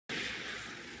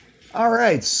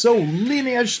Alright, so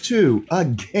Lineage II, a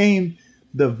game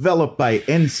developed by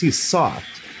NC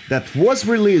Soft that was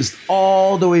released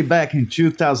all the way back in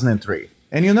 2003.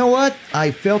 And you know what?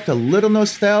 I felt a little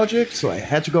nostalgic, so I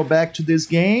had to go back to this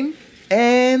game.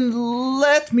 And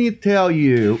let me tell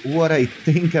you what I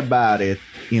think about it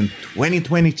in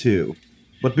 2022.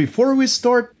 But before we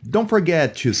start, don't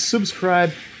forget to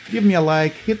subscribe, give me a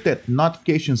like, hit that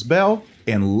notifications bell,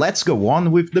 and let's go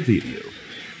on with the video.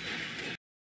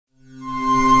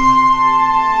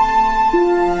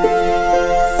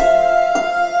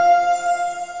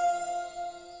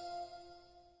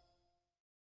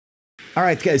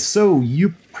 Alright guys, so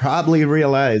you probably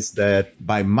realized that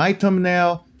by my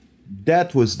thumbnail,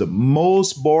 that was the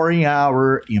most boring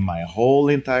hour in my whole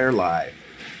entire life.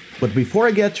 But before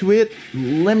I get to it,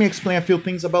 let me explain a few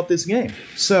things about this game.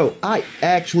 So, I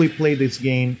actually played this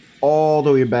game all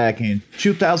the way back in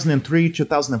 2003,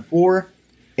 2004,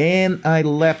 and I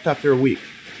left after a week.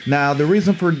 Now, the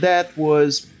reason for that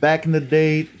was, back in the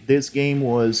day, this game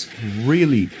was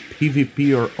really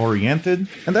PvP oriented,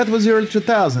 and that was the early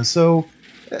 2000s, so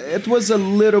it was a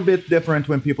little bit different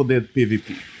when people did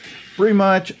PvP. Pretty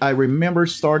much, I remember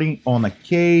starting on a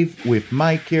cave with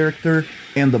my character,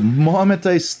 and the moment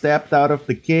I stepped out of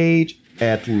the cage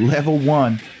at level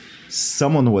 1,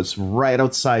 someone was right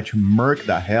outside to murk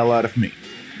the hell out of me.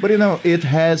 But you know, it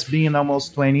has been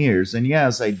almost 20 years, and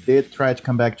yes, I did try to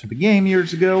come back to the game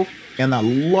years ago, and a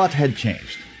lot had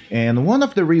changed. And one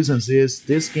of the reasons is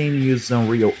this game uses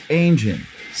Unreal Engine,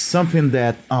 something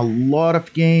that a lot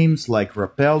of games, like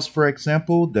Rappels for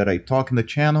example, that I talk in the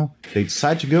channel, they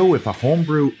decide to go with a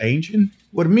homebrew engine,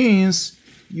 what means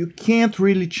you can't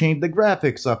really change the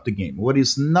graphics of the game, what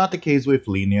is not the case with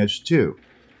Lineage II.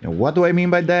 And what do I mean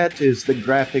by that is the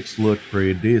graphics look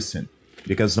pretty decent.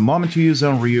 Because the moment you use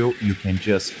Unreal, you can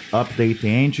just update the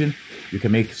engine, you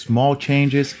can make small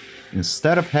changes,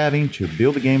 instead of having to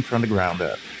build the game from the ground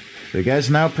up. So you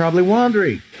guys now probably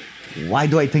wondering, why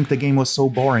do I think the game was so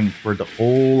boring for the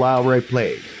whole hour I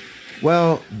played?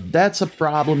 Well, that's a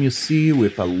problem you see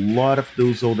with a lot of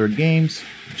those older games,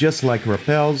 just like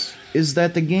Rappels, is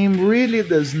that the game really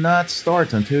does not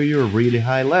start until you're really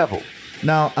high level.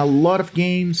 Now, a lot of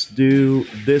games do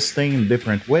this thing in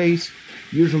different ways.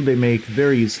 Usually they make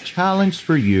various challenges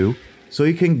for you, so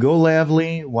you can go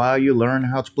leveling while you learn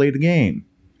how to play the game.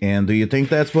 And do you think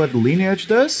that's what Lineage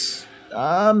does?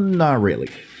 Not really.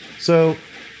 So,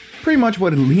 pretty much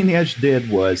what Lineage did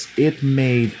was it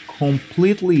made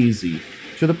completely easy,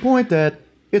 to the point that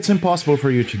it's impossible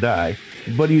for you to die,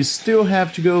 but you still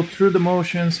have to go through the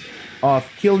motions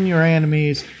of killing your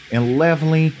enemies and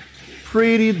leveling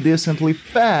pretty decently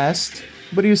fast,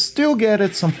 but you still get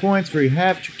at some points where you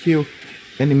have to kill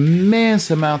an immense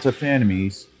amount of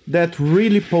enemies that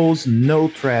really pose no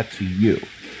threat to you.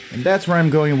 And that's where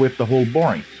I'm going with the whole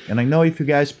boring. And I know if you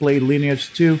guys played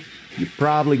Lineage 2, you're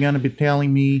probably gonna be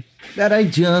telling me that I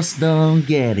just don't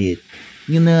get it.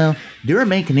 You know, they're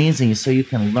making it easy so you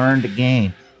can learn the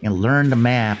game and learn the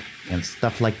map and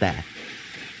stuff like that.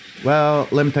 Well,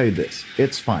 let me tell you this,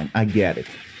 it's fine, I get it.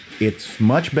 It's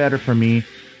much better for me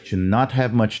to not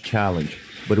have much challenge.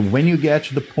 But when you get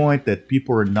to the point that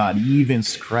people are not even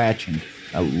scratching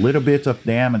a little bit of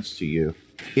damage to you,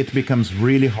 it becomes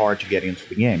really hard to get into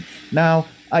the game. Now,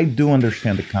 I do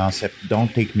understand the concept,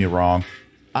 don't take me wrong.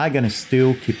 I'm gonna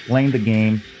still keep playing the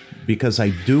game because I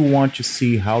do want to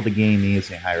see how the game is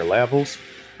in higher levels.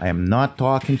 I am not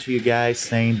talking to you guys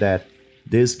saying that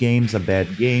this game's a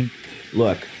bad game.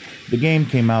 Look, the game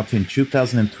came out in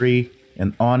 2003,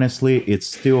 and honestly, it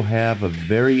still have a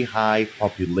very high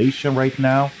population right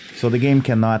now, so the game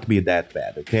cannot be that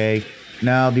bad, okay?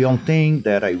 Now, the only thing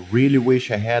that I really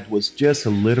wish I had was just a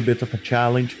little bit of a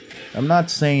challenge. I'm not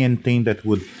saying anything that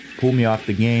would pull me off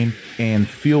the game and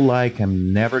feel like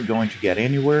I'm never going to get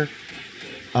anywhere.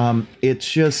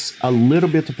 It's just a little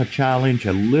bit of a challenge,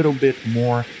 a little bit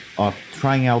more of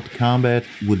trying out combat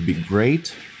would be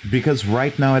great. Because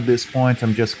right now at this point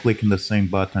I'm just clicking the same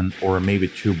button or maybe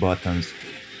two buttons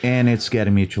and it's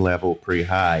getting me to level pretty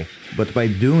high. But by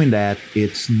doing that,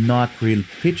 it's not really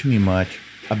teaching me much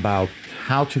about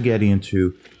how to get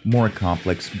into more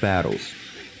complex battles.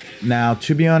 Now,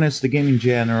 to be honest, the game in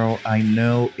general, I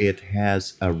know it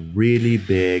has a really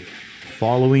big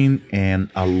following and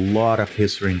a lot of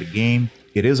history in the game.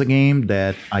 It is a game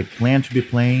that I plan to be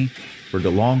playing for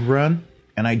the long run.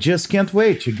 And I just can't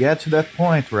wait to get to that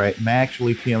point where I'm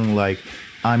actually feeling like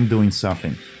I'm doing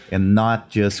something and not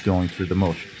just going through the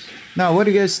motions. Now, what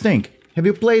do you guys think? Have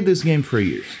you played this game for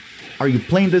years? Are you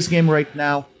playing this game right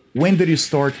now? When did you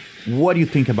start? What do you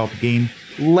think about the game?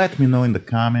 Let me know in the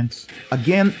comments.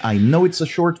 Again, I know it's a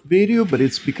short video, but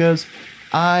it's because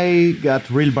I got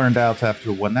really burned out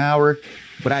after 1 hour,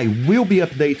 but I will be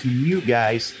updating you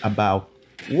guys about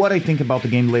what I think about the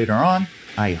game later on.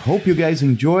 I hope you guys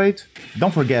enjoyed.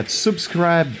 Don't forget,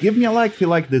 subscribe, give me a like if you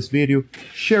like this video,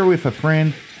 share with a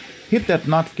friend, hit that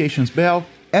notifications bell,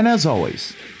 and as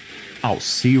always, I'll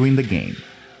see you in the game.